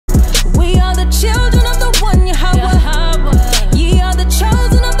children of the one Yahweh. Ye are the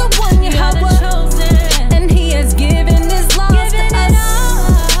chosen of the one Yahweh. And he has given his laws to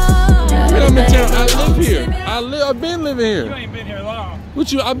us. Come in town. I live here. I've been living here. You ain't been here long.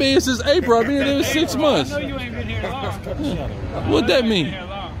 What you? I've been here since April. I've been here 6 months. I know you ain't been here long. What that mean?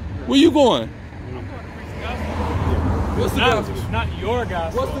 Where you going? What's the gospel? Not your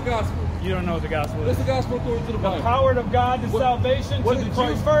gospel. What's the gospel? You don't know what the gospel is. What's the gospel according to the Bible? The power of God to salvation to the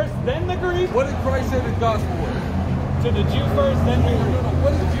Jew first, then the Greek. What did Christ say the gospel was? To the Jew first, then the Greek.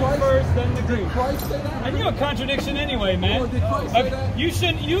 What did Jew first, then the Greek. Did Christ say that? And you're a contradiction anyway, man. Did Christ say that? You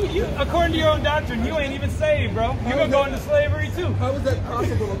shouldn't. You according to your own doctrine, you ain't even saved, bro. You're gonna go into slavery too. How is that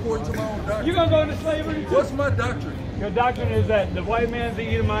possible according to my own doctrine? You're gonna go into slavery too. What's my doctrine? Your doctrine is that the white man's the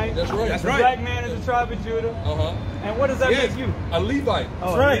Edomite. That's right. The black man is the tribe of Judah. Uh-huh. And what does that make you? A Levite.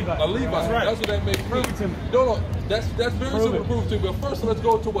 Oh, right. Levite. A Levite. That's right. That's what that makes me. Prove it to me. No, that's very simple to prove to you. But first, let's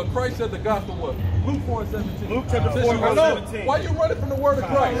go to what Christ said the gospel was. Luke 4:17. Luke chapter 4:17. Why you running from the word of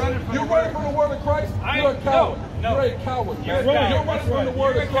Christ? You're running from the word of Christ? You're a coward. No. You're a coward. You're a coward. You're running from the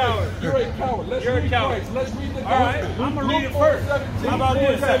word of Christ. You're a coward. Let's read Christ. Let's read the gospel. All right, I'm going to read it first. How about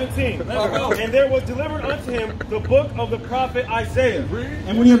this? 17. Let's go. And there was delivered unto him the book of the prophet Isaiah.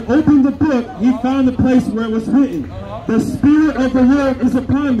 And when he had opened the book, he found the place where it was written, the Spirit of the Lord is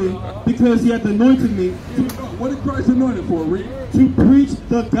upon me, because he hath anointed me. What did Christ anointed for? Read. To preach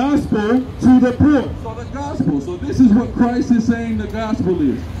the gospel to the poor. So the gospel. So this is what Christ is saying the gospel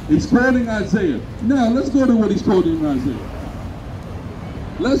is. He's quoting Isaiah. Now let's go to what he's quoting in Isaiah.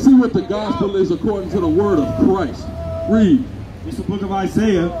 Let's see what the gospel is according to the word of Christ. Read. It's the book of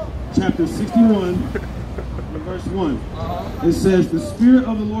Isaiah, chapter 61, verse 1. It says, the Spirit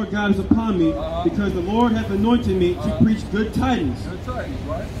of the Lord God is upon me, because the Lord hath anointed me to preach good tidings. Good tidings,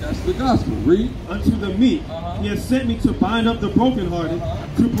 right? That's the gospel. Read. Unto the meek. He has sent me to bind up the brokenhearted,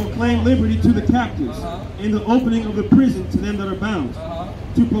 to proclaim liberty to the captives, and the opening of the prison to them that are bound,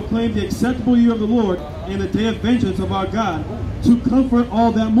 to proclaim the acceptable year of the Lord, and the day of vengeance of our God, to comfort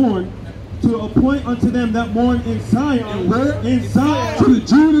all that mourn, to appoint unto them that mourn in Zion. And where? In Zion. To the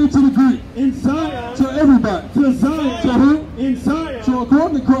Jew and to the Greek. In Zion. To everybody. To Zion. To who? In Zion. So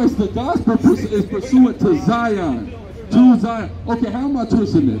according to Christ, the gospel is pursuant to Zion. To Zion. Okay, how am I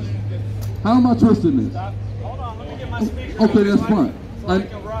twisting this? How am I twisting this? Hold on, let me get my speaker. Okay, that's fine.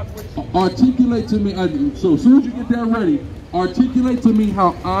 Articulate to me, so as soon as you get that ready, articulate to me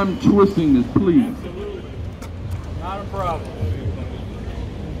how I'm twisting this, please. Absolutely. Not a problem.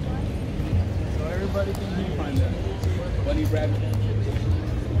 So everybody can hear find that. Bunny rabbit.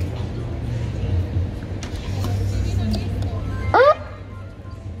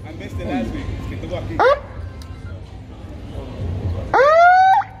 I missed it last week. Get the walkie.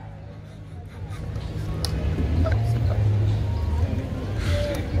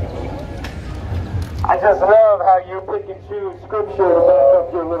 I just love how you pick and choose scripture to back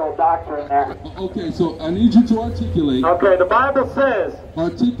up your little doctrine there. Okay, so I need you to articulate. Okay, the Bible says,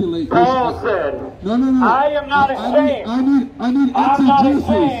 Articulate. Paul said, No. I am not ashamed. I need I'm not exegesis.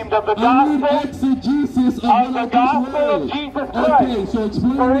 ashamed of the I need gospel exegesis of the gospel of Jesus Christ. Okay, so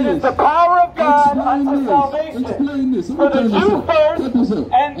explain For it this. is the power of God Explain unto this. salvation. Explain this. For the Jew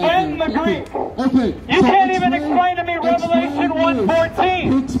first, and then the Okay. Greek. Okay. You so can't even explain to me Revelation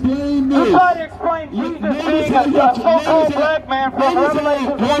 1:14. Explain You this. try to explain Jesus being a so-called black man from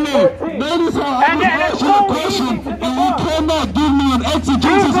Revelation 1:14. Notice how I And was it's asking so a question easy to and you debunk. cannot give me an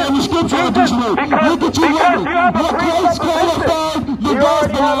exegesis of the scripture at this rate. Look at you because running. you have a What Christ presupposition. qualified the You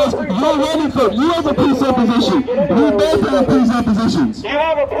already have a gospel as you're running from. You have a presupposition. We both have presuppositions. You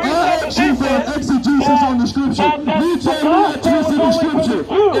have a I asked you for an presupposition exegesis on the scripture. You tell me not twisting the scripture.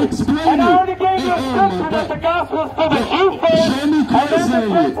 Explain and I already it. gave you a scripture that the gospel is for the Jew first, Show me and Christ then the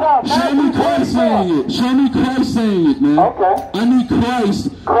saying it. Gentiles. Show me Christ saying it. Show me Christ saying it, man. Okay. I need Christ.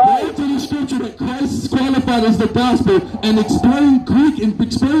 Go to the scripture that Christ is qualified as the gospel and explain Greek and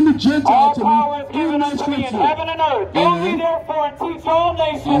explain the Gentile All to me. power is given unto me in heaven and earth. Go ye therefore and teach all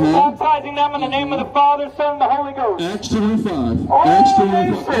nations, baptizing them in the name of the Father, Son, and the Holy Ghost. Acts 2:5. All Acts 2:5.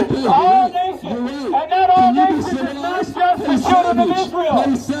 nations, Okay, all you're right. nations, You're right. and not all Can you be nations is not civilized? just the children of Israel.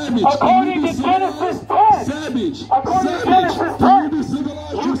 Hey, savage. According Can you to be Genesis civilized? 10. Savage. According to Savage. Genesis 10. Can you be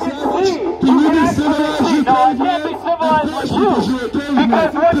civilized? You You can savage. see. Can you You be can actually civilized? see. You No, I caveman? can't be civilized Of course, with you. because you're a caveman.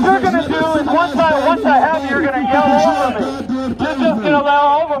 Because what you're going to do is once I have you, you're going to yell over me. You're just going to yell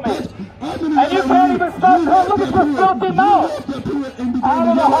over me. And you can't even stop. Look at your filthy mouth. Out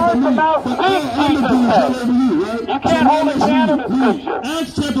of the heart of the mouth speaks, Jesus says. You can't hold a candle to scripture.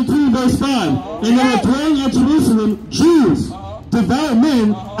 Acts chapter 2, verse 5. And they were dwelling at Jerusalem, Jews, devout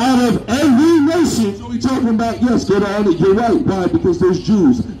men out of every nation. So we're talking about, yes, get on it, you're right. Why? Because there's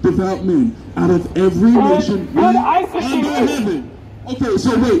Jews, devout men, out of every nation Good ISIS under heaven. Okay,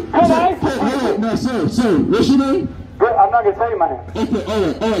 so wait. Good So, ISIS. hold on, now, sir, what's your name? I'm not going to tell you my name. Okay, all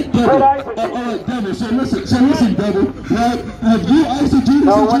right, devil. All right, devil. So listen, devil. Right? Have you ISRG?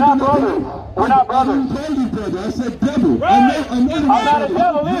 No, we're not brothers. We're not brothers. I didn't call you brother. I said devil. Right. I'm not a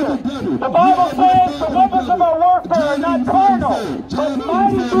devil either. The Bible says the weapons of our warfare are not carnal, but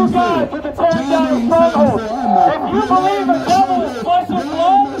mighty through God to the tearing down of strongholds. If you believe a devil is flesh and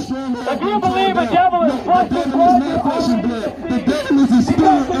blood, if you believe a devil is flesh and blood, the devil is a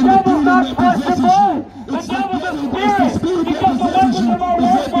spirit, the devil's not flesh and blood. The devil's a spirit, because the weapons of our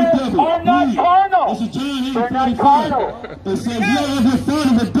warfare are not carnal. They're not carnal. It says, you have your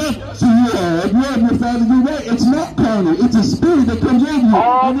father the death. So you have your father, you're right. It's not carnal. It's a spirit that comes over you.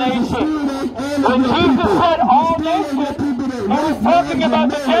 All nations. When Jesus said all nations, he was talking about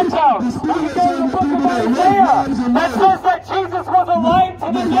the Gentiles. When you go to the book of Isaiah, that says that Jesus was a light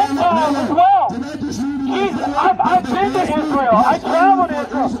to the Gentiles as well. I've been to Israel. I traveled to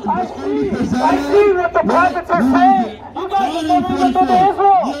Israel. I see what the prophets are saying. You guys have never even been to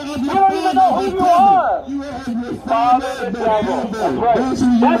Israel. You don't even know who you are. Father the devil. That's right.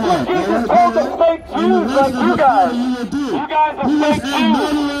 That's what Jesus told the fake Jews like you guys. You guys are fake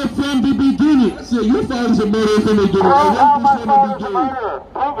Jews. From the beginning. I said, your father's a murderer from the beginning. Prove how my father's a murderer.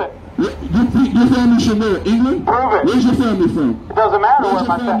 Prove it. Your family should know. England? Prove it. Where's your family from? It doesn't matter where Where's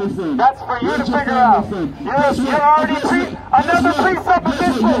my your family family from? That's for you Where's to your figure family out. from? You're already another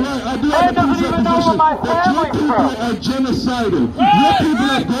presupposition. Man doesn't even know where my family's from. Your people are genocidal. Your people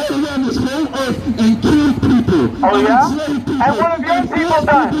are going around this whole earth and killing people. Oh yeah? Enslaved people. And what have your people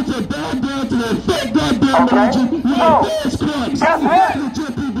done? People to bow down to their fake goddamn religion. Guess what?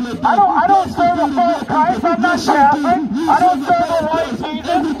 I don't serve a false Christ. I'm not Catholic. I don't serve a white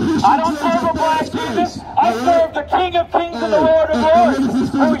Jesus. I don't serve a black Jesus. I serve the King of Kings and the Lord of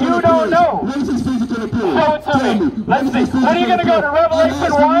Lords, who you don't know. What is his physical appearance? Show it to me. Let's see. When are you going to go to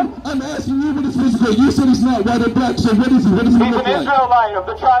Revelation 1? I'm asking you what is physical. You said he's not white or black, so what is he? What does he He's look an like? Israelite of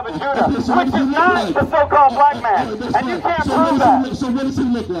the tribe of Judah, which is not the so-called black man. And you can't prove that. So what does he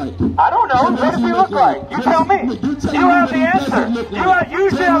look like? I don't know. What does he look like? You tell me. You have the answer. You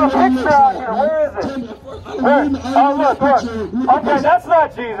usually have a picture out here. Where is it? Oh, look. Okay, that's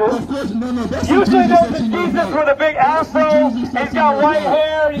not Jesus. Usually there's a Jesus with a big afro. He's got white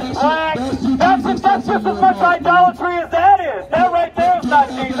hair. He's black. That's just as much idolatry as that is. That right there is not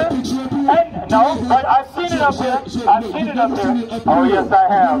Jesus. And no, but I've seen it up here. I've seen it up here. Oh, yes, I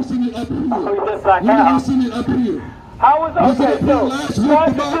have. Oh, yes, I have. Seen it up here. How is okay? So,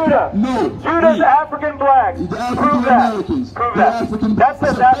 tribe of Judah. No. Judah's African blacks. The Prove that. African-Americans. Prove that. That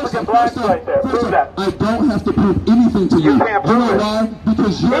says African blacks right there. Prove that. I don't have to prove anything to you. You can't prove it. Why?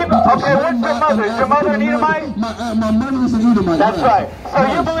 Because you're Okay, what's your mother? Is your mother an Edomite? My mother is an Edomite. That's right. So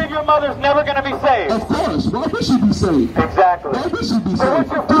you believe your mother's never going to be saved? Of course. Why would she be saved? Exactly. Why would she be saved? So what's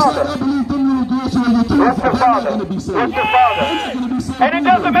your Just father? like I believe them little girls who are your kids, What's your they're not father? going to be saved. What's your father? They're not going to be saved. And it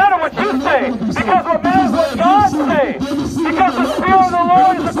doesn't matter what you say, because what matters is what God says. Because the Spirit of the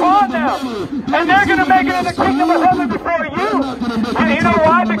Lord is upon them. And they're going to make it in the kingdom of heaven before you. And you know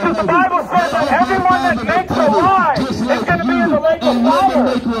why? Because the Bible says that everyone that makes a lie is going to be in the lake of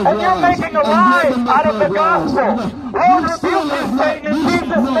fire. And you're making a lie out of the gospel. Lord, rebuke you, Satan, in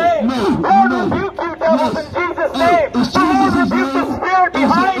Jesus' name. Lord, rebuke you, devils, in Jesus' name. The Lord rebuke the spirit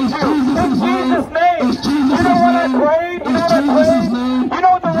behind you, in Jesus' name. You know what I prayed? You know what I prayed? You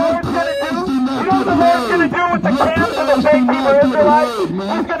know what the Lord's going to do? You know what the Lord's going to do with the camps of the fake Hebrew Israelites? He's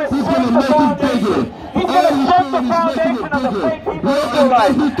going to shake the foundation. He's going to shake the foundation of the fake Hebrew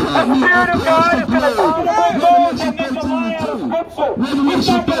Israelites. The Spirit of God is going to turn away those that make a lie out of Scripture. He's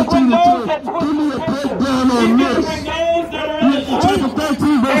not going to bring those that twist Scripture. He's going to bring those that are in the truth.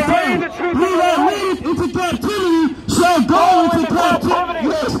 They read the truth of the Lord. Into captivity shall go into captivity.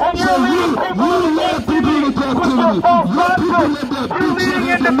 Yes. And you're leading people into captivity with your false doctrine. You're leading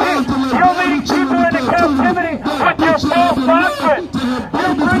people into captivity with your false doctrine.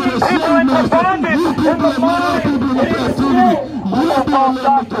 You're bringing people into bondage in the mind and in the spirit with your false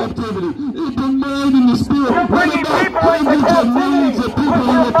doctrine. You're bringing people into captivity with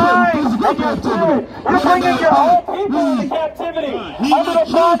your mind and your spirit. You're bringing your own people into captivity under the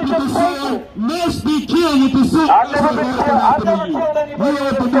bondage of Satan. Must be killed with the sword. I've never killed anybody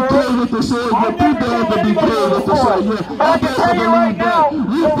with the sword. I've never killed anybody with the sword. But I can tell you right now, the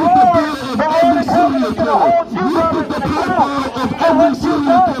Lord in heaven is going to hold you brothers in account for what you've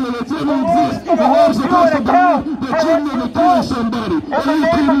done. The Lord is going to hold you in account for what you've done. In the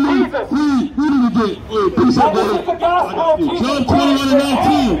name of Jesus. This is the gospel of Jesus Job Christ.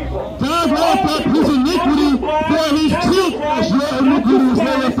 21:19. God laid up his iniquity for his children. Your iniquity is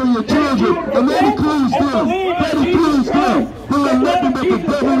laid up for your children. And that includes them. That includes them. Who are nothing but the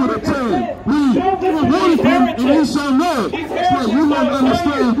devil with a tail. Read. He rewarded him, and he shall know it. So you don't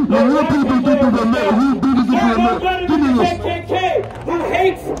understand when your people get to the matter. You do the matter. Give me this.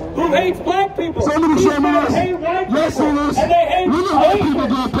 Who hates black people. Somebody show me this. Yes, it is. When the white people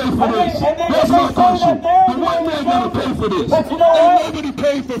gonna pay for this? That's my question. The white man gotta pay for this. But you know what? Nobody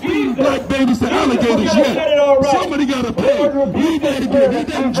paid for feeding black babies to alligators yet. Somebody gotta pay. Read that again. Read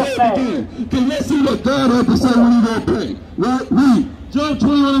that in Job again. Because let's see what God had to say when he gonna pay. Right? Read. Job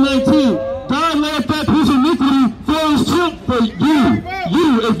 21:19. God laid up his iniquity for his children, for you.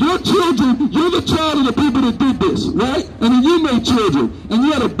 If your children, you're the child of the people that did this, right? And then you made children. And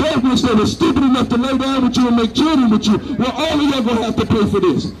you had a parents that was stupid enough to lay down with you and make children with you. Well, all of y'all gonna have to pay for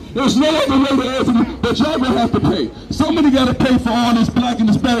this. There's no other way to answer it, but y'all gonna have to pay. Somebody gotta pay for all this black and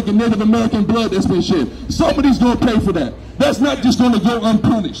Hispanic and Native American blood that's been shed. Somebody's gonna pay for that. That's not just gonna go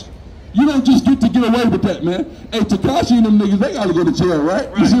unpunished. You don't just get away with that, man. Hey, Tekashi and them niggas, they gotta go to jail, right?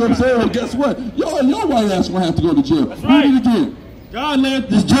 You see what I'm saying? Well, guess what? Your white ass gonna have to go to jail. Read it again. God laid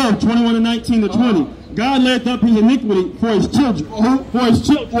this Job 21:19-20. God laid up his iniquity for his children. For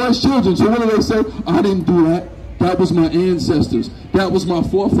his children. So what do they say? I didn't do that. That was my ancestors. That was my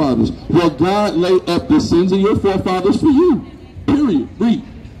forefathers. Well, God laid up the sins of your forefathers for you. Period. Read.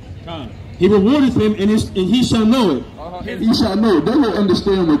 He rewarded him, and he shall know it. He shall know it. They will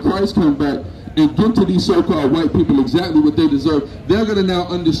understand when Christ comes back and give to these so-called white people exactly what they deserve. They're going to now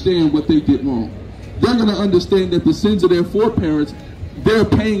understand what they did wrong. They're going to understand that the sins of their foreparents, they're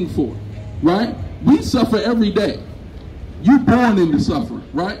paying for, right? We suffer every day. You're born into suffering,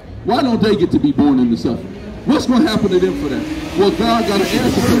 right? Why don't they get to be born into suffering? What's going to happen to them for that? Well, God got an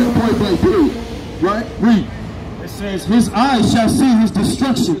answer for that, point blank period, right? Read. It says, his eyes shall see his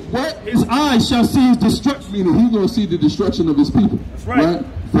destruction. What? His eyes shall see his destruction. Meaning he's going to see the destruction of his people. That's right.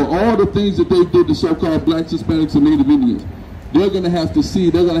 For all the things that they did to so-called blacks, Hispanics, and Native Indians. They're going to have to see,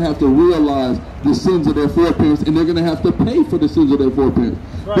 they're going to have to realize the sins of their foreparents, and they're going to have to pay for the sins of their foreparents.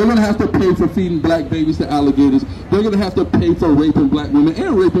 Right. They're going to have to pay for feeding black babies to alligators. They're going to have to pay for raping black women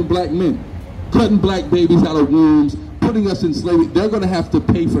and raping black men. Cutting black babies out of wombs, putting us in slavery. They're going to have to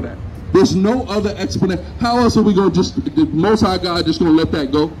pay for that. There's no other explanation. How else are we going to just, the Most High God just going to let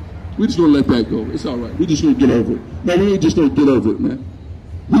that go? We're just going to let that go. It's all right. We're just going to get over it. No, we ain't just going to get over it, man.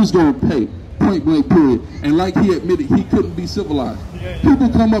 He's going to pay. Point blank period. And like he admitted, he couldn't be civilized. People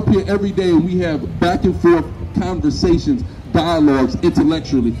come up here every day and we have back and forth conversations, dialogues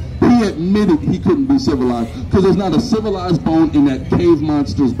intellectually. He admitted he couldn't be civilized because there's not a civilized bone in that cave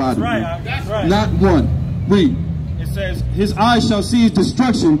monster's body. That's right. Not one. Read. It says, his eyes shall see his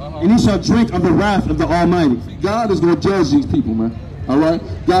destruction, and he shall drink of the wrath of the Almighty. God is going to judge these people, man. All right?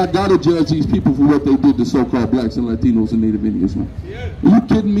 God got to judge these people for what they did to so-called blacks and Latinos and Native Indians, man. Are you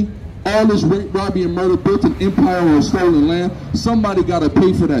kidding me? All this rape, robbery, and murder, built an empire on a stolen land. Somebody got to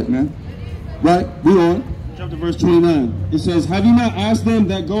pay for that, man. Right? Read on. Jump to verse 29. It says, have you not asked them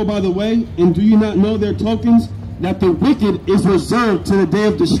that go by the way, and do you not know their tokens? That the wicked is reserved to the day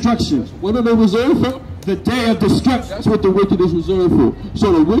of destruction. What are they reserved for? The day of destruction. That's what the wicked is reserved for.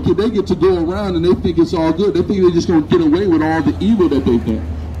 So the wicked, they get to go around and they think it's all good. They think they're just going to get away with all the evil that they've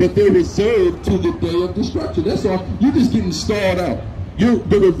done. But they're reserved to the day of destruction. That's all. You're just getting starred out.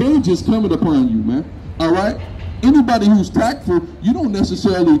 The revenge is coming upon you, man. All right? Anybody who's tactful, you don't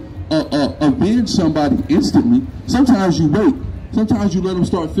necessarily avenge somebody instantly. Sometimes you wait. Sometimes you let them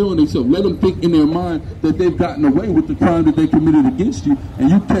start feeling themselves. Let them think in their mind that they've gotten away with the crime that they committed against you, and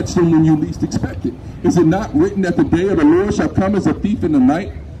you catch them when you least expect it. Is it not written that the day of the Lord shall come as a thief in the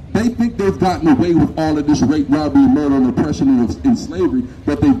night? They think they've gotten away with all of this rape, robbery, murder, and oppression and slavery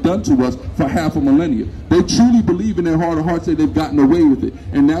that they've done to us for half a millennia. They truly believe in their heart of hearts that they've gotten away with it.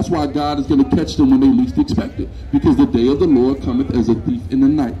 And that's why God is going to catch them when they least expect it. Because the day of the Lord cometh as a thief in the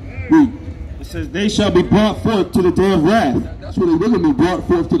night. Read. It says, they shall be brought forth to the day of wrath. That's what they're going to be brought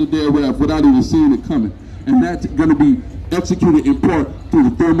forth to the day of wrath without even seeing it coming. And that's going to be executed in part through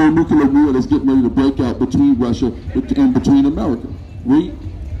the thermonuclear war that's getting ready to break out between Russia and between America. Read.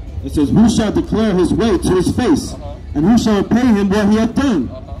 It says, who shall declare his way to his face? And who shall repay him what he hath done?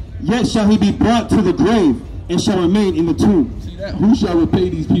 Yet shall he be brought to the grave, and shall remain in the tomb. See that? Who shall repay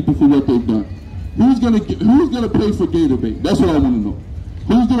these people for what they've done? Who's gonna pay for gator bait? That's what I want to know.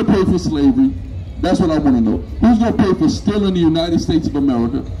 Who's gonna pay for slavery? That's what I want to know. Who's gonna pay for stealing the United States of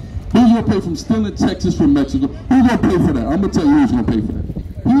America? Who's gonna pay from stealing Texas from Mexico? Who's gonna pay for that? I'm gonna tell you who's gonna pay for that.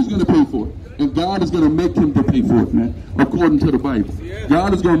 Who's gonna pay for it? And God God is going to make him to pay for it, man, according to the Bible.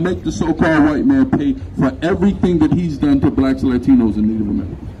 God is going to make the so-called white man pay for everything that he's done to blacks, Latinos, and Native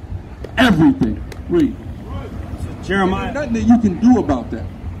Americans. Everything. Read. Jeremiah. There's nothing that you can do about that,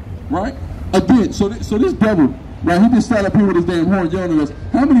 right? Again, so this devil, right, he just sat up here with his damn horn yelling at us.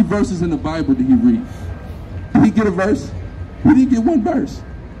 How many verses in the Bible did he read? Did he get a verse? He didn't get one verse.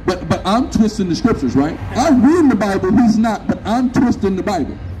 But I'm twisting the scriptures, right? I'm reading the Bible, he's not, but I'm twisting the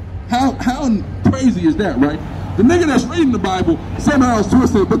Bible. How crazy is that, right? The nigga that's reading the Bible somehow is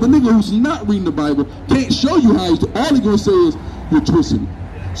twisting it, but the nigga who's not reading the Bible can't show you how he's, all he's gonna say is, you're twisting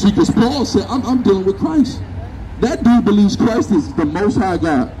it. See, because Paul said, I'm dealing with Christ. That dude believes Christ is the Most High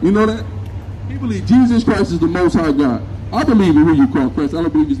God. You know that? He believes Jesus Christ is the Most High God. I believe in who you call Christ. I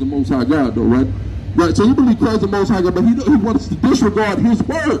don't believe he's the Most High God, though, right? Right, so he believes Christ is the Most High God, but he wants to disregard his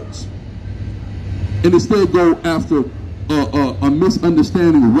words and instead go after a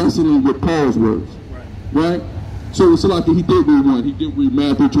misunderstanding, wrestling with Paul's words, right? So it's like he did read one. He did read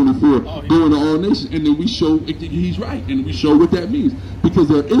Matthew 24, going to all nations, and then we show he's right, and we show what that means because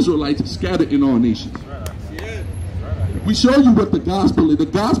there are Israelites scattered in all nations. We show you what the gospel is. The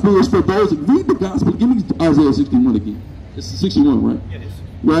gospel is for those. Read the gospel. Give me Isaiah 61 again. It's 61, right? Yes.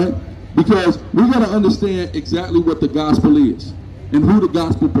 Right? Because we got to understand exactly what the gospel is and who the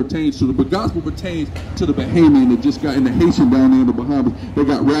gospel pertains to. The gospel pertains to the Bahamian that just got in the Haitian down there in the Bahamas. They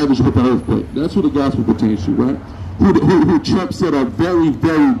got ravaged with the earthquake. That's who the gospel pertains to, right? Who Trump said are very,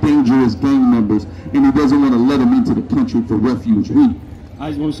 very dangerous gang members, and he doesn't want to let them into the country for refuge. Read. I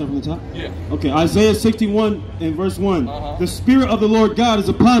want to start from the top? Yeah. Okay, Isaiah 61 and verse 1. The Spirit of the Lord God is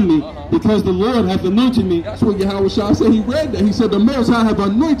upon me because the Lord hath anointed me. That's what Yahweh Shah said. He read that. He said, the Most High have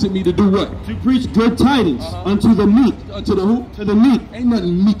anointed me to do what? To preach good tidings unto the meek. Unto the who? To the meek. Ain't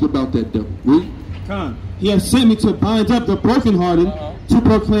nothing meek about that devil. Read. He has sent me to bind up the brokenhearted, to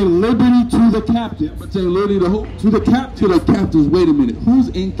proclaim liberty to the captives. Proclaim liberty to who? To the captives. To the captives. Wait a minute. Who's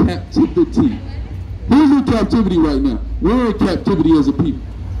in captivity? Who's in captivity right now? We're in captivity as a people.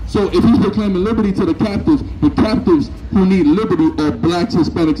 So if he's proclaiming liberty to the captives who need liberty are blacks,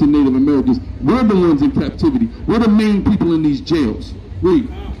 Hispanics, and Native Americans. We're the ones in captivity. We're the main people in these jails. Read.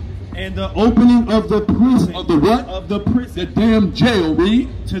 And the opening of the prison. Of the what? Of the prison. The damn jail. Read.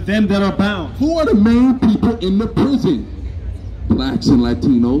 To them that are bound. Who are the main people in the prison? Blacks and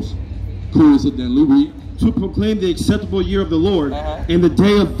Latinos. Coincidentally, read. To proclaim the acceptable year of the Lord and the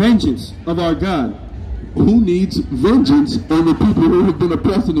day of vengeance of our God. Who needs vengeance on the people who have been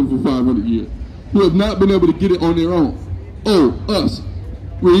oppressing them for 500 years? Who have not been able to get it on their own? Oh, us.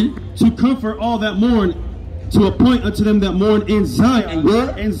 Read. To comfort all that mourn, to appoint unto them that mourn in Zion. And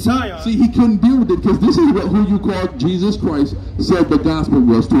where? In Zion. See, he couldn't deal with it because this is what who you call Jesus Christ said the gospel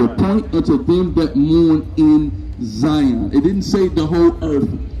was. To appoint unto them that mourn in Zion. It didn't say the whole earth.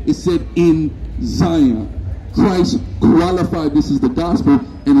 It said in Zion. Christ qualified this as the gospel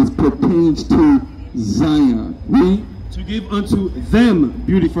and it pertains to Zion. Read. To give unto them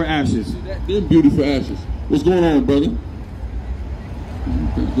beauty for ashes. Them beauty for ashes. What's going on, brother?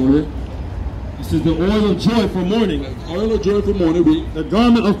 Okay, go ahead. This is the oil of joy for mourning. Oil of joy for mourning. Read. The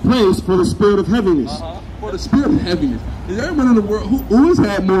garment of praise for the spirit of heaviness. For the spirit of heaviness. Is everyone in the world who has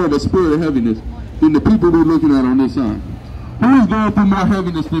had more of a spirit of heaviness than the people we're looking at on this side? Who is going through more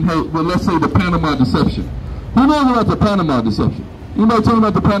heaviness than, well, let's say the Panama Deception? Who knows about the Panama Deception? Anybody talking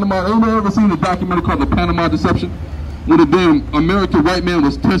about the Panama? Anybody ever seen a documentary called the Panama Deception? Where the damn American white man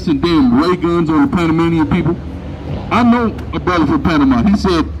was testing damn ray guns on the Panamanian people? I know a brother from Panama. He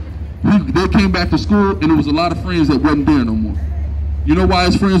said they came back to school and there was a lot of friends that wasn't there no more. You know why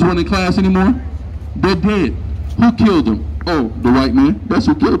his friends weren't in class anymore? They're dead. Who killed them? Oh, the white man. That's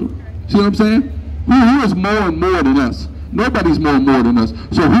who killed them. See what I'm saying? Who is more and more than us? Nobody's more and more than us.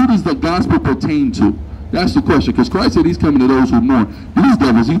 So who does the gospel pertain to? That's the question, because Christ said he's coming to those who mourn. These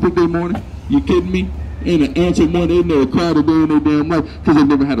devils, you think they mourning? You kidding me? Ain't an answer mourn. They never cried a day in their damn life because they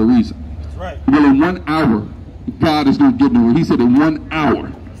never had a reason. That's right. Well, in 1 hour, God is going to get them. He said in 1 hour,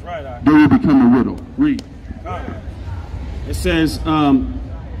 that's right, they will become a widow. Read. It says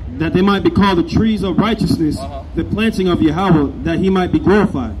that they might be called the trees of righteousness, the planting of Yahweh, that he might be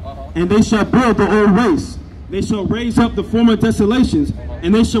glorified. And they shall build the old waste. They shall raise up the former desolations,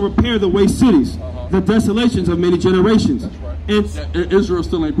 and they shall repair the waste cities, the desolations of many generations. And Israel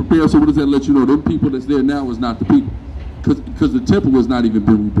still ain't prepared, so what does that let you know? Them people that's there now is not the people. Because the temple has not even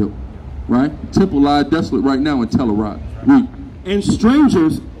been rebuilt. Right? The temple lies desolate right now in Tel Aviv. Read. And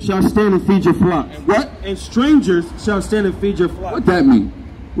strangers shall stand and feed your flock. What? And strangers shall stand and feed your flock. What that mean?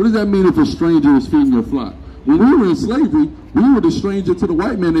 What does that mean if a stranger is feeding your flock? When we were in slavery, we were the stranger to the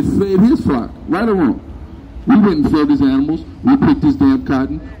white man that fed his flock. Right or wrong? We went and fed his animals. We picked his damn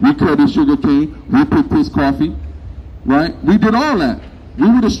cotton. We cut his sugar cane. We picked his coffee. Right? We did all that. We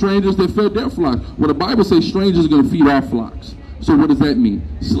were the strangers that fed their flocks. Well, the Bible says strangers are going to feed our flocks. So what does that mean?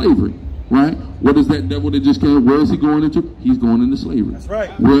 Slavery. Right? What is that devil that just came? Where is he going into? He's going into slavery. That's right.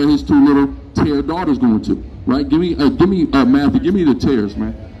 Where are his two little tear daughters going to? Right? Give me Matthew. Give me the tears,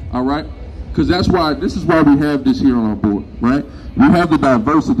 man. All right? Because this is why we have this here on our board. Right? We have the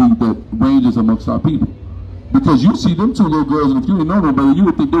diversity that ranges amongst our people. Because you see them two little girls, and if you didn't know them better, you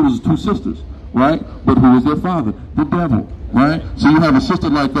would think they was two sisters. Right? But who is their father? The devil. Right? So you have a sister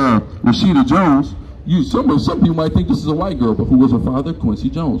like Rashida Jones. Some people might think this is a white girl, but who was her father? Quincy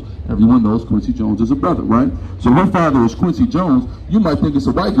Jones. Everyone knows Quincy Jones is a brother, right? So her father is Quincy Jones. You might think it's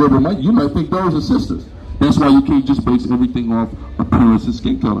a white girl, but you might think those are sisters. That's why you can't just base everything off appearance and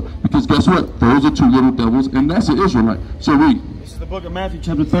skin color. Because guess what? Those are two little devils, and that's an Israelite. So read. This is the book of Matthew,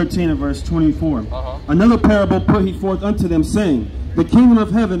 chapter 13, and verse 24. Another parable put he forth unto them, saying, the kingdom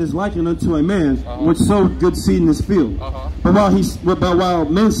of heaven is likened unto a man which sowed good seed in his field. But while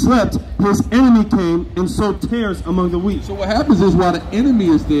men slept, his enemy came and sowed tares among the wheat. So what happens is while the enemy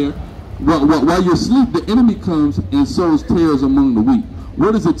is there, while you're asleep, the enemy comes and sows tares among the wheat.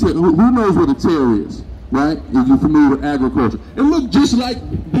 What is a tear? Who knows what a tear is? Right? If you're familiar with agriculture. It looks just like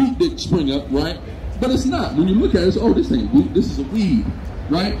wheat that spring up, right? But it's not. When you look at it, it's, oh, this ain't wheat, this is a weed,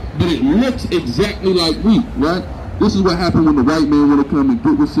 right? But it looks exactly like wheat, right? This is what happened when the white man want to come and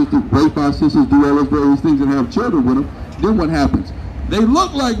get with sisters, rape our sisters, do all those various things and have children with them. Then what happens? They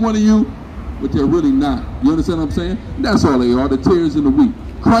look like one of you, but they're really not. You understand what I'm saying? That's all they are, the tares in the wheat.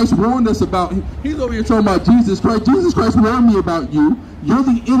 Christ warned us about, he's over here talking about Jesus Christ. Jesus Christ warned me about you. You're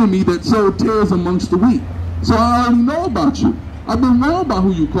the enemy that sowed tares amongst the wheat. So I already know about you. I've been wrong about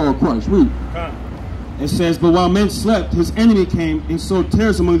who you call Christ. Read. It says, but while men slept, his enemy came and sowed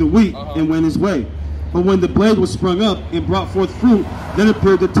tares among the wheat and went his way. But when the blade was sprung up and brought forth fruit, then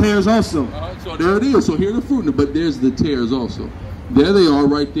appeared the tares also. So there it is. So here are the fruit, but there's the tares also. There they are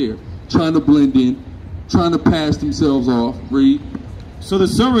right there, trying to blend in, trying to pass themselves off. Read. So the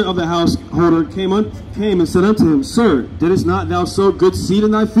servant of the householder came and said unto him, Sir, didst not thou sow good seed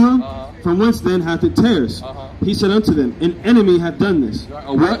in thy field? From whence then hath it tares? He said unto them, an enemy hath done this.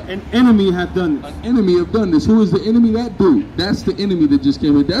 A what? An enemy hath done this. An enemy have done this. Who is the enemy? That dude. That's the enemy that just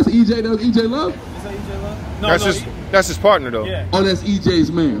came in. That's EJ. That was EJ Love? Is that EJ Love? No, that's his partner though. Yeah. Oh, that's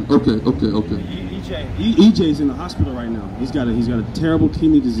EJ's man. Okay. EJ's in the hospital right now. He's got a terrible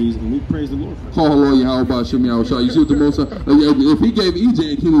kidney disease, and we praise the Lord for it. Call lawyer, how about Shimmy Al-Shah? You see what the most, if he gave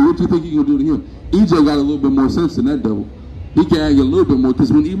EJ a kidney, what do you think he gonna do to him? EJ got a little bit more sense than that devil. He can argue a little bit more,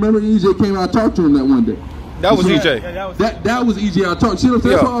 because when you remember EJ came out, I talked to him that one day. That was EJ. Yeah, that was EJ. I talked. See what I'm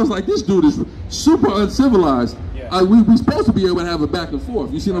saying? Yeah. So I was like, this dude is super uncivilized. Yeah. We supposed to be able to have a back and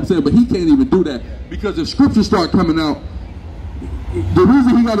forth. You see what I'm saying? But he can't even do that, because if scriptures start coming out, the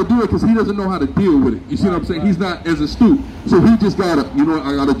reason he got to do it because he doesn't know how to deal with it. You see what I'm saying? He's not as astute. So he just gotta,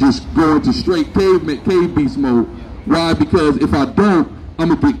 I gotta just go into straight cave beast mode. Why? Because if I don't, I'm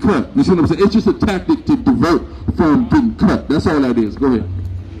gonna get cut. You see what I'm saying? It's just a tactic to divert from getting cut. That's all that is. Go ahead.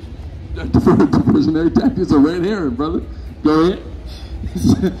 Diversionary tactics are red herring, brother. Go ahead.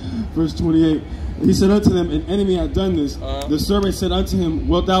 Verse 28. He said unto them, an enemy hath done this. The servant said unto him,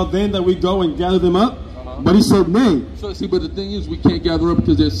 wilt thou then that we go and gather them up? But he said, nay. So see, but the thing is, we can't gather up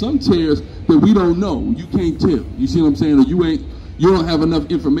because there's some tares that we don't know. You can't tell. You see what I'm saying? Or you don't have enough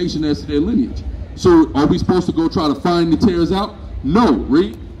information as to their lineage. So are we supposed to go try to find the tares out? No.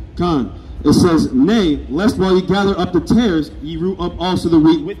 Read. Con. It says, nay, lest while ye gather up the tares, ye root up also the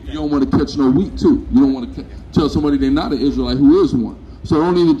wheat with them. You don't want to catch no wheat too. You don't want to tell somebody they're not an Israelite who is one. So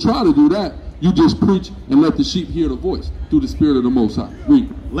don't even try to do that. You just preach and let the sheep hear the voice through the Spirit of the Most High. Read.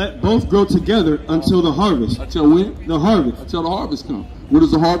 Let both grow together until the harvest. Until when? The harvest. Until the harvest comes. When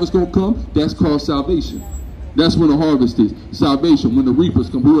is the harvest going to come? That's called salvation. That's when the harvest is. Salvation. When the reapers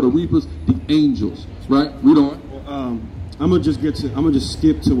come. Who are the reapers? The angels. Right? Read on. I'm gonna just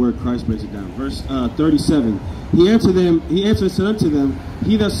skip to where Christ breaks it down. Verse 37. He answered and said unto them,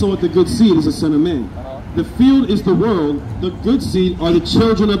 he that soweth the good seed is the Son of Man. The field is the world, the good seed are the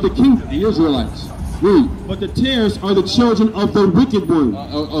children of the kingdom, the Israelites. Read. But the tares are the children of the wicked one.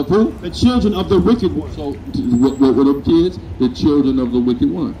 Of who? The children of the wicked one. So, what were the kids? The children of the wicked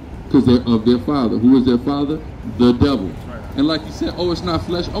one. Because they're of their father. Who is their father? The devil. Right. And like you said, oh, it's not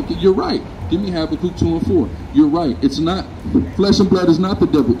flesh. Okay, you're right. Give me Habakkuk 2 and 4. You're right. It's not, flesh and blood is not the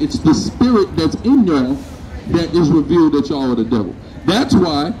devil. It's the spirit that's in y'all that is revealed that y'all are the devil. That's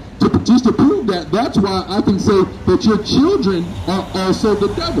why, just to prove that, that's why I can say that your children are also the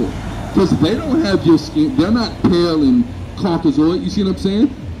devil. Because they don't have your skin. They're not pale and Caucasoid. You see what I'm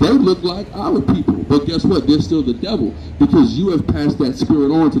saying? They look like our people, but guess what? They're still the devil because you have passed that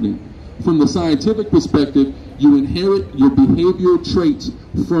spirit on to them. From the scientific perspective, you inherit your behavioral traits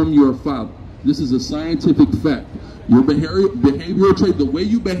from your father. This is a scientific fact. Your behavioral trait, the way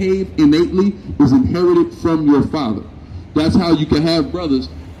you behave innately, is inherited from your father. That's how you can have brothers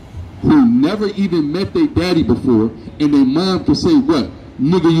who never even met their daddy before, and their mom can say, what?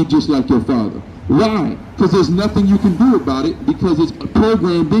 Nigga, you just like your father. Why? Because there's nothing you can do about it, because it's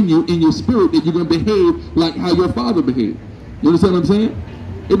programmed in you, in your spirit, that you're going to behave like how your father behaved. You understand what I'm saying?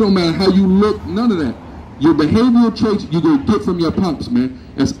 It don't matter how you look, none of that. Your behavioral traits you're going to get from your pops, man.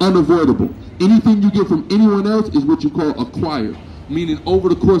 That's unavoidable. Anything you get from anyone else is what you call acquired. Meaning over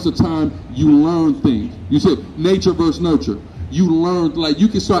the course of time, you learn things. You said nature versus nurture. You learn, like you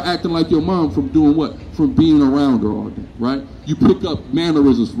can start acting like your mom from doing what? From being around her all day, right? You pick up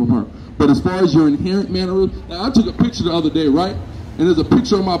mannerisms from her. But as far as your inherent mannerisms, like I took a picture the other day, right? And there's a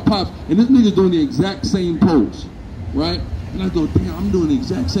picture of my pops, and this nigga's doing the exact same pose, right? And I go, damn, I'm doing the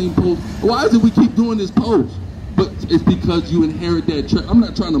exact same pose. Why is it we keep doing this pose? But it's because you inherit that trait. I'm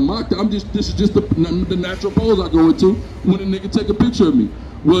not trying to mock that. This is just the natural pose I go into when a nigga take a picture of me.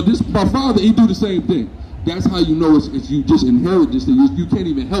 Well, my father, he do the same thing. That's how you know it's you just inherit this thing. You can't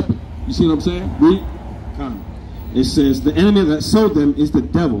even help it. You see what I'm saying? Read. It says, the enemy that sowed them is the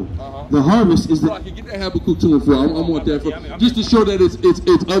devil. The harvest is the... I can get that Habakkuk 2 and 4. I want that for... Just to show that it's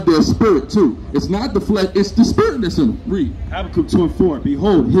of their spirit too. It's not the flesh, it's the spirit that's in them. Read. Habakkuk 2 and 4.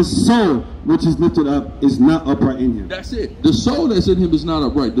 Behold, his soul, which is lifted up, is not upright in him. That's it. The soul that's in him is not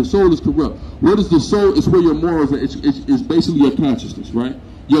upright. The soul is corrupt. What is the soul? It's where your morals are. It's basically your consciousness, right?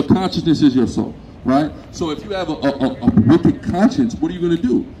 Your consciousness is your soul, right? So if you have a wicked conscience, what are you going to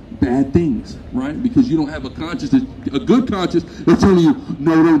do? Bad things, right? Because you don't have a conscience, a good conscience that's telling you,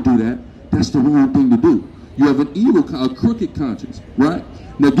 no, don't do that. That's the wrong thing to do. You have an evil, a crooked conscience, right?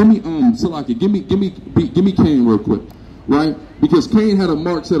 Now give me, Salaki, give me Cain real quick, right? Because Cain had a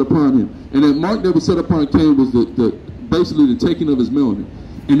mark set upon him, and that mark that was set upon Cain was basically the taking of his melanin,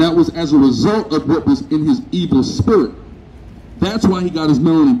 and that was as a result of what was in his evil spirit. That's why he got his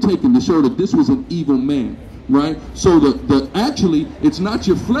melanin taken, to show that this was an evil man. Right? So actually, it's not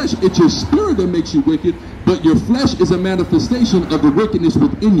your flesh, it's your spirit that makes you wicked, but your flesh is a manifestation of the wickedness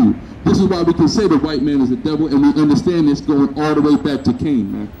within you. This is why we can say the white man is the devil, and we understand this going all the way back to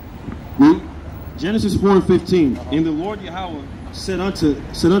Cain, man. Read. Genesis 4 and 15. And the Lord Yahweh said unto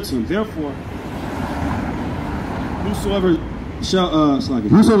him, therefore, whosoever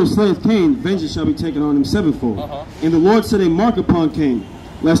slayeth Cain, vengeance shall be taken on him sevenfold. And the Lord set a mark upon Cain,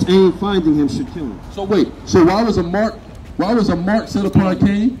 lest any finding him should kill him. So wait, so why was a mark set upon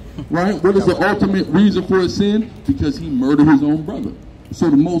Cain? Right? What is the ultimate reason for his sin? Because he murdered his own brother.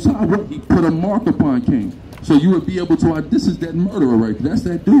 So the Most High, he put a mark upon Cain. So you would be able to, this is that murderer right there. That's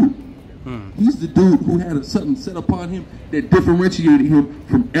that dude. He's the dude who had something set upon him that differentiated him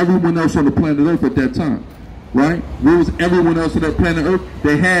from everyone else on the planet Earth at that time. Right? Where was everyone else on that planet Earth?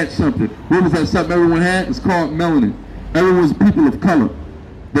 They had something. What was that something everyone had? It's called melanin. Everyone was people of color.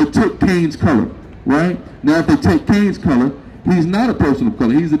 They took Cain's color, right? Now, if they take Cain's color, he's not a person of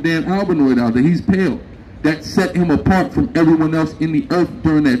color. He's a damn albinoid out there. He's pale. That set him apart from everyone else in the earth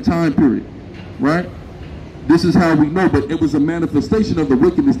during that time period, right? This is how we know, but it was a manifestation of the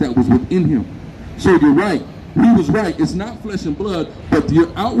wickedness that was within him. So you're right. He was right. It's not flesh and blood, but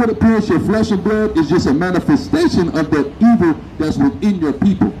your outward appearance, your flesh and blood, is just a manifestation of that evil that's within your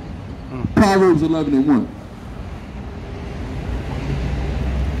people. Proverbs 11 and 1.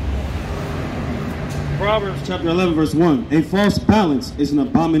 Proverbs chapter 11 verse 1. A false balance is an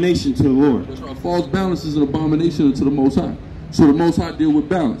abomination to the Lord. That's right. A false balance is an abomination to the Most High. So the Most High deal with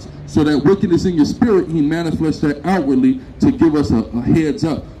balance. So that wickedness in your spirit, he manifests that outwardly to give us a heads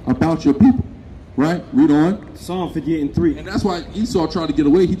up about your people. Right? Read on. Psalm 58 and 3. And that's why Esau tried to get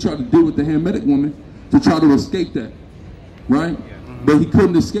away. He tried to deal with the Hamitic woman to try to escape that. Right? But he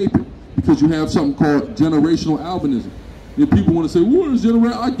couldn't escape it because you have something called generational albinism. If people want to say, what is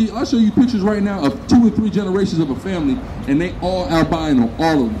generation? I'll show you pictures right now of 2 or 3 generations of a family, and they all albino.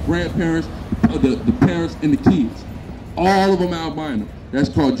 All of them. Grandparents, the parents, and the kids. All of them albino. That's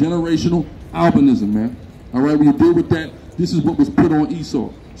called generational albinism, man. All right, when you deal with that, this is what was put on Esau.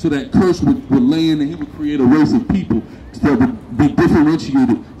 So that curse would lay in, and he would create a race of people that would be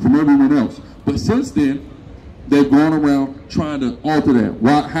differentiated from everyone else. But since then, they've gone around trying to alter that.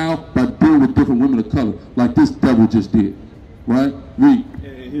 Why? How? By dealing with different women of color, like this devil just did. Right? Read.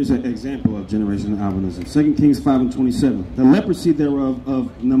 Here's an example of generational albinism. 2 Kings 5 and 27. The leprosy thereof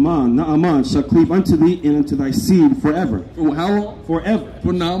of Naaman shall cleave unto thee and unto thy seed forever. For how long? Forever.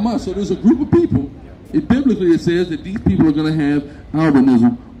 For Naaman. So there's a group of people. Biblically it says that these people are going to have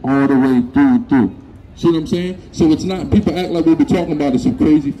albinism all the way through. See what I'm saying? So it's not, people act like we'll be talking about some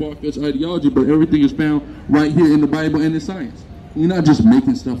crazy far-fetched ideology, but everything is found right here in the Bible and in science. We're not just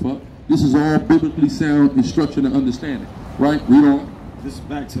making stuff up. This is all biblically sound instruction and understanding, right? Read on. This is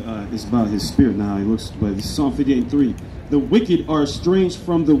back to, it's about his spirit now. He looks, but this is Psalm 58:3. The wicked are estranged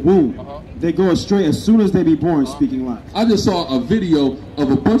from the womb. They go astray as soon as they be born, speaking lies. I just saw a video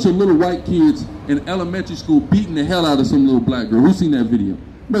of a bunch of little white kids in elementary school beating the hell out of some little black girl. Who's seen that video?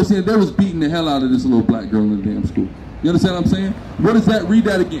 But saying they was beating the hell out of this little black girl in the damn school. You understand what I'm saying? What is that? Read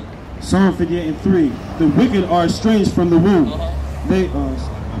that again. Psalm 58:3. The wicked are estranged from the womb. They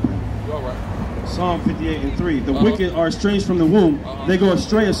Psalm 58:3. The wicked are estranged from the womb. They go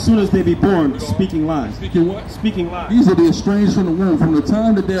astray as soon as they be born, speaking lies. Speaking what? Speaking lies. These are the estranged from the womb. From the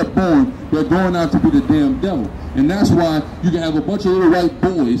time that they're born, they're going out to be the damn devil. And that's why you can have a bunch of little white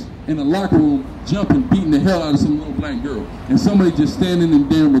boys in the locker room jumping, beating the hell out of some little black girl. And somebody just standing and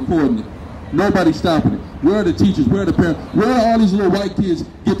damn recording it. Nobody stopping it. Where are the teachers? Where are the parents? Where are all these little white kids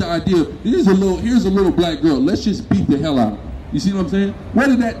get the idea? Here's a little black girl. Let's just beat the hell out of her. You see what I'm saying? Where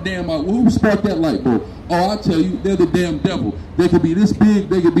did that damn who sparked that light bulb? Oh, I'll tell you, they're the damn devil. They could be this big,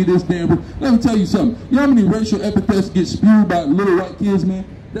 they could be this damn big. Let me tell you something. You know how many racial epithets get spewed by little white kids, man?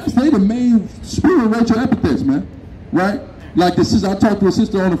 They the main spewing racial epithets, man. Right? Like the sister, I talked to a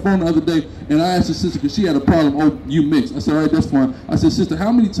sister on the phone the other day, and I asked the sister because she had a problem. Oh, you mixed. I said, all right, that's fine. I said, sister,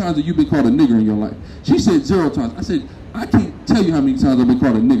 how many times have you been called a nigger in your life? She said 0 times. I said, I can't tell you how many times I've been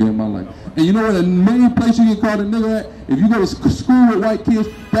called a nigger in my life. And you know what the main place you get called a nigger at? If you go to school with white kids,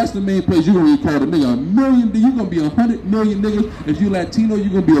 that's the main place you're going to get called a nigger. You're going to be 100 million niggas. If you're Latino,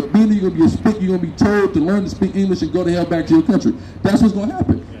 you're going to be a beaner, you're going to be a spick, you're going to be told to learn to speak English and go to hell back to your country. That's what's going to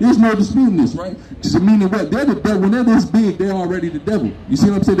happen. There's no disputing this, right? Just meaning what? They're the devil. When they're this big, they're already the devil. You see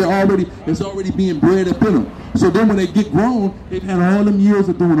what I'm saying? It's already being bred up in them. So then when they get grown, they've had all them years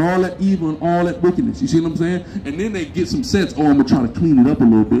of doing all that evil and all that wickedness. You see what I'm saying? And then they get some sense, oh, I'm going to try to clean it up a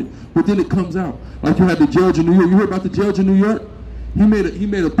little bit. But then it comes out. Like you had the judge in New York. You heard about the judge in New York? He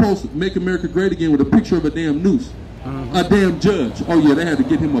made a post, Make America Great Again, with a picture of a damn noose. A damn judge. Oh yeah, they had to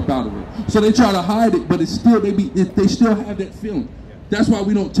get him up out of it. So they try to hide it, but it's still, they still have that feeling. That's why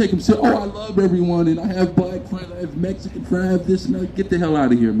we don't take them serious. Oh, I love everyone, and I have black friends, I have Mexican friends, I have this and that. Get the hell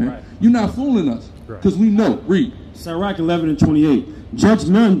out of here, man. Right. You're not fooling us, because we know. Read. Sirach 11:28. Judge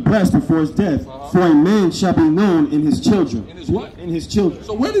none blessed before his death, for a man shall be known in his children. In his what? In his children.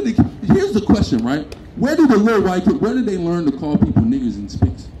 So where did here's the question, right? Where did the little white kid, where did they learn to call people niggers and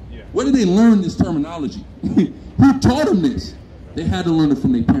spicks? Yeah. Where did they learn this terminology? Who taught them this? They had to learn it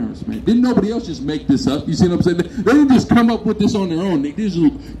from their parents, man. Didn't nobody else just make this up? You see what I'm saying? They didn't just come up with this on their own. They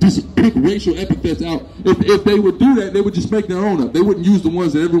just pick racial epithets out. If they would do that, they would just make their own up. They wouldn't use the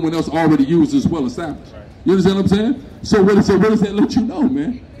ones that everyone else already used as well established. Right. You understand what I'm saying? So what does that let you know,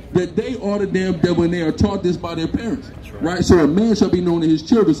 man? That they are the damn devil and they are taught this by their parents. Right? So a man shall be known to his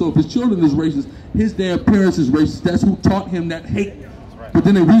children. So if his children is racist, his damn parents is racist. That's who taught him that hate. Right. But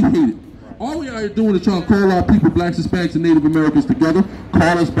then we hate it. All we are doing is trying to call our people, blacks, Hispanics, and Native Americans together,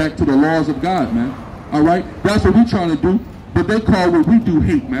 call us back to the laws of God, man. All right? That's what we're trying to do. But they call what we do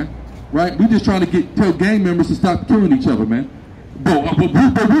hate, man. Right? We're just trying to tell gang members to stop killing each other, man. But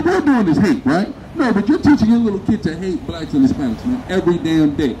we're doing this hate, right? No, but you're teaching your little kid to hate blacks and Hispanics, man, every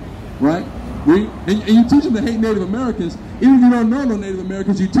damn day, right? And you teach them to hate Native Americans. Even if you don't know no Native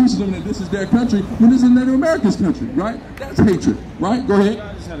Americans, you teach them that this is their country when this is Native Americans' country, right? That's hatred, right? Go ahead.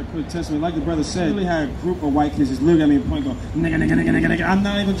 I just had a quick testimony. Like the brother said, I really had a group of white kids just literally at me at a point going, nigga, nigga, nigga, nigga, nigga. I'm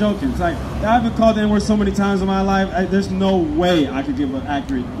not even joking. It's like, I've been called the N-word so many times in my life, there's no way I could give an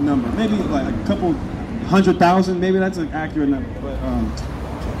accurate number. Maybe like a couple 100,000, maybe that's an accurate number. But,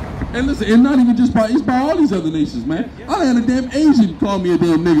 and listen, it's not even just it's by all these other nations, man. I had a damn Asian call me a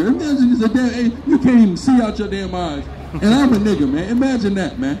damn nigger. Imagine a damn Asian, you can't even see out your damn eyes. And I'm a nigger, man. Imagine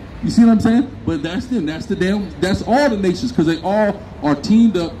that, man. You see what I'm saying? But that's them. That's all the nations, because they all are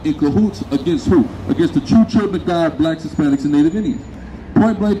teamed up in cahoots against who? Against the true children of God, blacks, Hispanics, and Native Indians.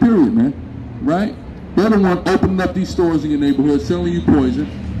 Point blank period, man. Right? They're the one opening up these stores in your neighborhood, selling you poison.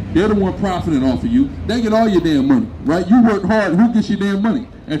 They're the one profiting off of you. They get all your damn money, right? You work hard, who gets your damn money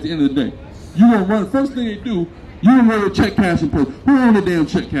at the end of the day? You gonna run, first thing they do, you gonna run a check cash in place. Who own the damn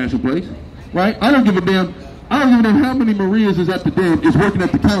check cash in place? Right? I don't give a damn how many Marias is at the damn, is working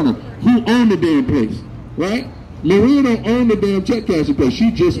at the counter. Who own the damn place? Right? Maria don't own the damn check cash in place.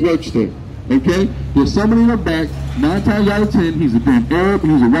 She just works there. Okay? There's somebody in her back, 9 times out of 10, he's a damn Arab,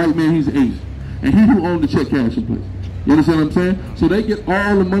 he's a white man, he's Asian. And he who owned the check cash in place. You understand what I'm saying? So they get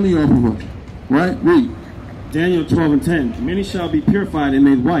all the money off of us. Right? Read. Daniel 12:10. Many shall be purified and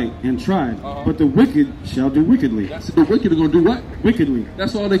made white and tried, but the wicked shall do wickedly. The wicked are going to do what? Wickedly.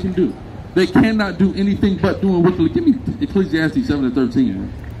 That's all they can do. They cannot do anything but doing wickedly. Give me Ecclesiastes 7:13,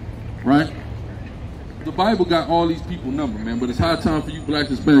 man. Right? The Bible got all these people numbered, man, but it's high time for you blacks,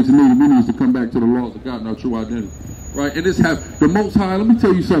 Hispanics, and Native Indians to come back to the laws of God and our true identity. Right? And this the Most High, let me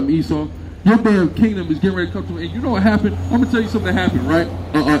tell you something, Esau. Your damn kingdom is getting ready to come to me. And you know what happened? I'm going to tell you something that happened, right?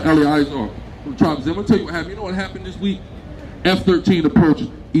 Elias from the tribe. I'm going to tell you what happened. You know what happened this week? F-13 approached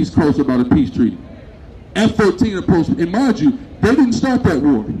East Coast about a peace treaty. F-13 approached, and mind you, they didn't start that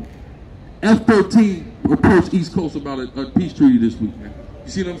war. F-13 approached East Coast about a peace treaty this week, man. You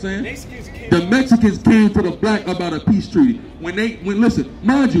see what I'm saying? The Mexicans came to the black about a peace treaty. Listen,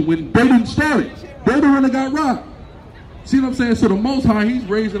 mind you, when they didn't start it, they're the one that got robbed. See what I'm saying? So the Most High, he's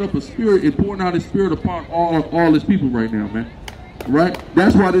raising up a spirit and pouring out his spirit upon all his people right now, man. Right?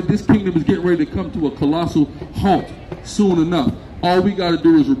 That's why this kingdom is getting ready to come to a colossal halt soon enough. All we got to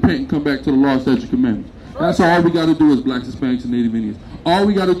do is repent and come back to the law, statutes, and commandments. That's all we got to do as blacks, Hispanics, and Native Indians. All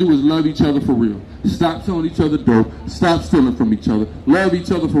we got to do is love each other for real. Stop selling each other dope. Stop stealing from each other. Love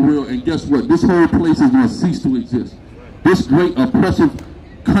each other for real. And guess what? This whole place is going to cease to exist. This great oppressive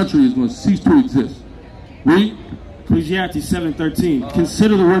country is going to cease to exist. Read. Ecclesiastes 7:13.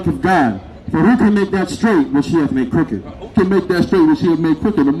 Consider the work of God, for who can make that straight which he hath made crooked? Who can make that straight which he hath made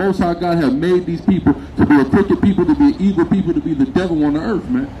crooked? The Most High God have made these people to be a crooked people, to be an evil people, to be the devil on the earth,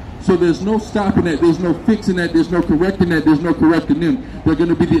 man. So there's no stopping that, there's no fixing that, there's no correcting that, there's no correcting them. They're going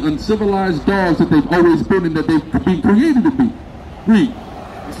to be the uncivilized dogs that they've always been and that they've been created to be. Read.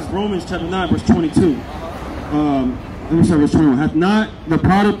 This is Romans chapter 9, verse 22. Let me start verse 21. Hath not the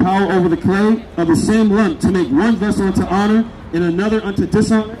potter power over the clay of the same lump to make one vessel unto honor and another unto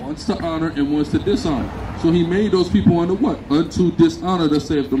dishonor? Once to honor and once to dishonor. So he made those people unto what? Unto dishonor, thus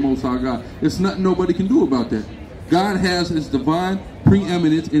saith the Most High God. It's nothing nobody can do about that. God has his divine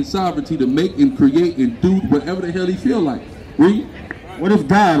preeminence and sovereignty to make and create and do whatever the hell he feel like. Read. What if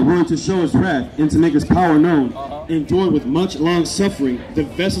God were to show his wrath and to make his power known, endured with much long suffering the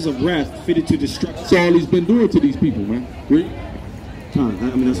vessels of wrath fitted to destruction? That's all he's been doing to these people, man. Read.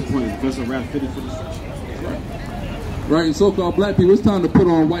 That's the point. The vessels of wrath fitted for destruction. Right, and so-called black people, it's time to put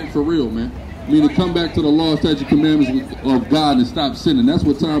on white for real, man. I mean, to come back to the law, statutes, commandments of God and stop sinning. That's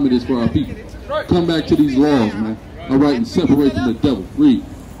what time it is for our people. Come back to these laws, man. All right, and separate from the devil. Read.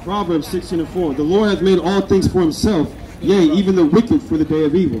 Proverbs 16:4. The Lord hath made all things for himself, yea, even the wicked for the day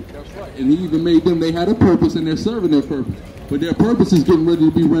of evil. That's right. And he even made them, they had a purpose and they're serving their purpose. But their purpose is getting ready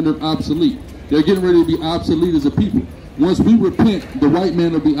to be rendered obsolete. They're getting ready to be obsolete as a people. Once we repent, the white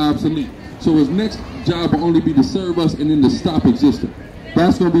man will be obsolete. So his next job will only be to serve us and then to stop existing.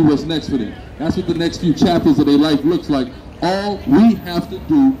 That's going to be what's next for them. That's what the next few chapters of their life looks like. All we have to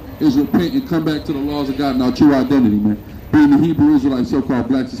do is repent and come back to the laws of God and our true identity, man. Being the Hebrew Israelites, so-called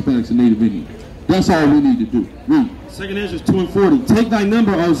blacks, Hispanics, and Native Indians. That's all we need to do. Read. 2 Ezra 2:40. Take thy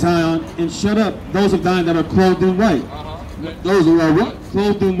number, O Zion, and shut up those of thine that are clothed in white. Those who are what?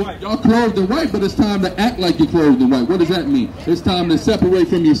 Clothed in white. Y'all clothed in white, but it's time to act like you're clothed in white. What does that mean? It's time to separate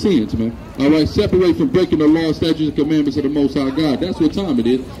from your sins, man. All right, separate from breaking the law, statutes, and commandments of the Most High God. That's what time it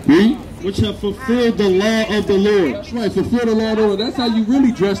is. Read. Which have fulfilled the law of the Lord. That's right, fulfill the law of the Lord. That's how you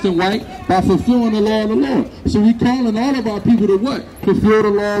really dressed in white, by fulfilling the law of the Lord. So we calling all of our people to what? Fulfill the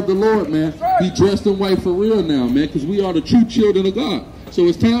law of the Lord, man. Be dressed in white for real now, man, because we are the true children of God. So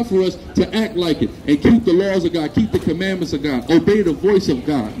it's time for us to act like it and keep the laws of God, keep the commandments of God, obey the voice of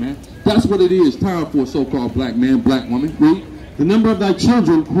God, man. That's what it is, time for a so-called black man, black woman. Read. The number of thy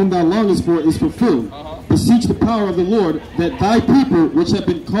children whom thou longest for is fulfilled. Beseech the power of the Lord, that thy people, which have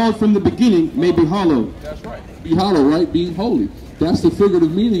been called from the beginning, may be hallowed. That's right. Be hollow, right? Being holy. That's the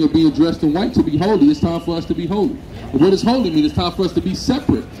figurative meaning of being dressed in white, to be holy. It's time for us to be holy. And what does holy mean? It's time for us to be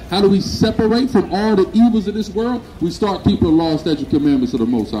separate. How do we separate from all the evils of this world? We start keeping the law, statute, commandments of the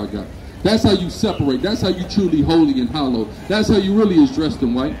Most High God. That's how you separate. That's how you truly holy and hallowed. That's how you really is dressed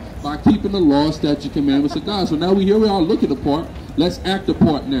in white, by keeping the law, statute, commandments of God. So now here we are looking the part. Let's act the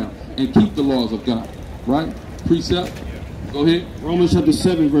part now and keep the laws of God. Right? Precept. Go ahead. Romans chapter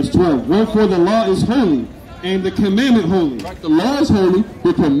 7, verse 12. Wherefore the law is holy, and the commandment holy. Right? The law is holy,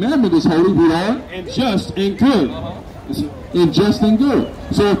 the commandment is holy, we are. And just and good. And just and good.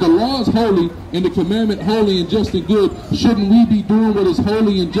 So if the law is holy and the commandment holy and just and good, shouldn't we be doing what is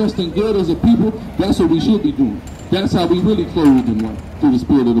holy and just and good as a people? That's what we should be doing. That's how we really clothe in life, through the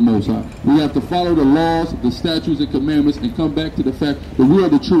Spirit of the Most High. We have to follow the laws, the statutes, and commandments, and come back to the fact that we are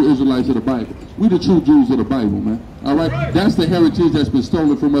the true Israelites of the Bible. We're the true Jews of the Bible, man. All right? That's the heritage that's been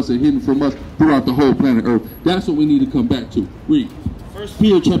stolen from us and hidden from us throughout the whole planet Earth. That's what we need to come back to. Read. 1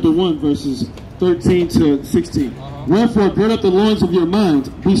 Peter chapter 1, verses 13 to 16. Wherefore, gird up the loins of your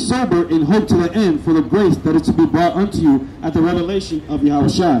mind, be sober, and hope to the end for the grace that is to be brought unto you at the revelation of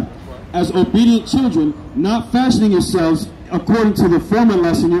Yahushua. As obedient children, not fashioning yourselves according to the former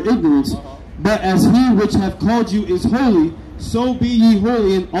lust in your ignorance, but as he which hath called you is holy, so be ye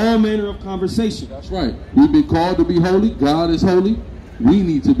holy in all manner of conversation. That's right. We've been called to be holy. God is holy. We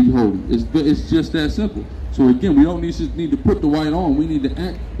need to be holy. It's just that simple. So again, we don't need to put the white on. We need to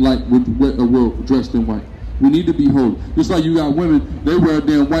act like we're dressed in white. We need to be holy. Just like you got women, they wear a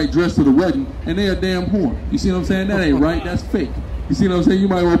damn white dress to the wedding, and they're a damn whore. You see what I'm saying? That ain't right. That's fake. You see what I'm saying? You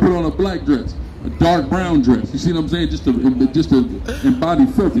might want to put on a black dress, a dark brown dress. You see what I'm saying? Just to embody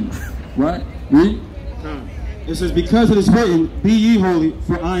filthiness, right? Read. It says, because it is written, be ye holy,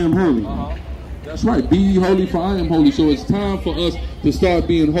 for I am holy. That's right. Be ye holy, for I am holy. So it's time for us to start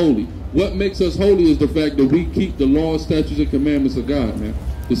being holy. What makes us holy is the fact that we keep the laws, statutes, and commandments of God, man.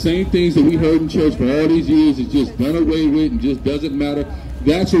 The same things that we heard in church for all these years is just done away with and just doesn't matter.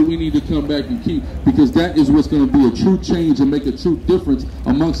 That's what we need to come back and keep, because that is what's going to be a true change and make a true difference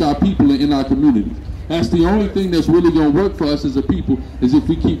amongst our people and in our communities. That's the only thing that's really going to work for us as a people, is if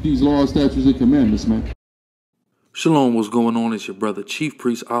we keep these laws, statutes, and commandments, man. Shalom, what's going on? It's your brother, Chief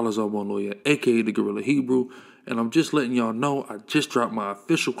Priest Alazar Lawyer, a.k.a. the Guerrilla Hebrew. And I'm just letting y'all know I just dropped my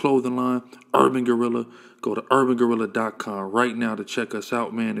official clothing line, Urban Guerrilla. Go to urbangorilla.com right now to check us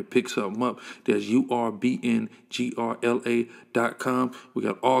out, man, and pick something up. There's urbngrla.com. We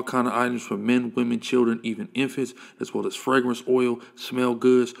got all kind of items for men, women, children, even infants, as well as fragrance oil, smell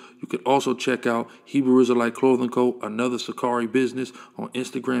goods. You can also check out Hebrew Israelite Clothing Co., another Sicarii business, on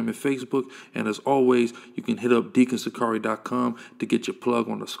Instagram and Facebook. And as always, you can hit up deaconsicari.com to get your plug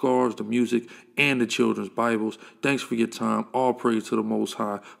on the scarves, the music, and the children's Bibles. Thanks for your time. All praise to the Most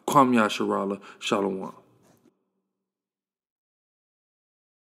High. Kwam Yasharallah. Shalom.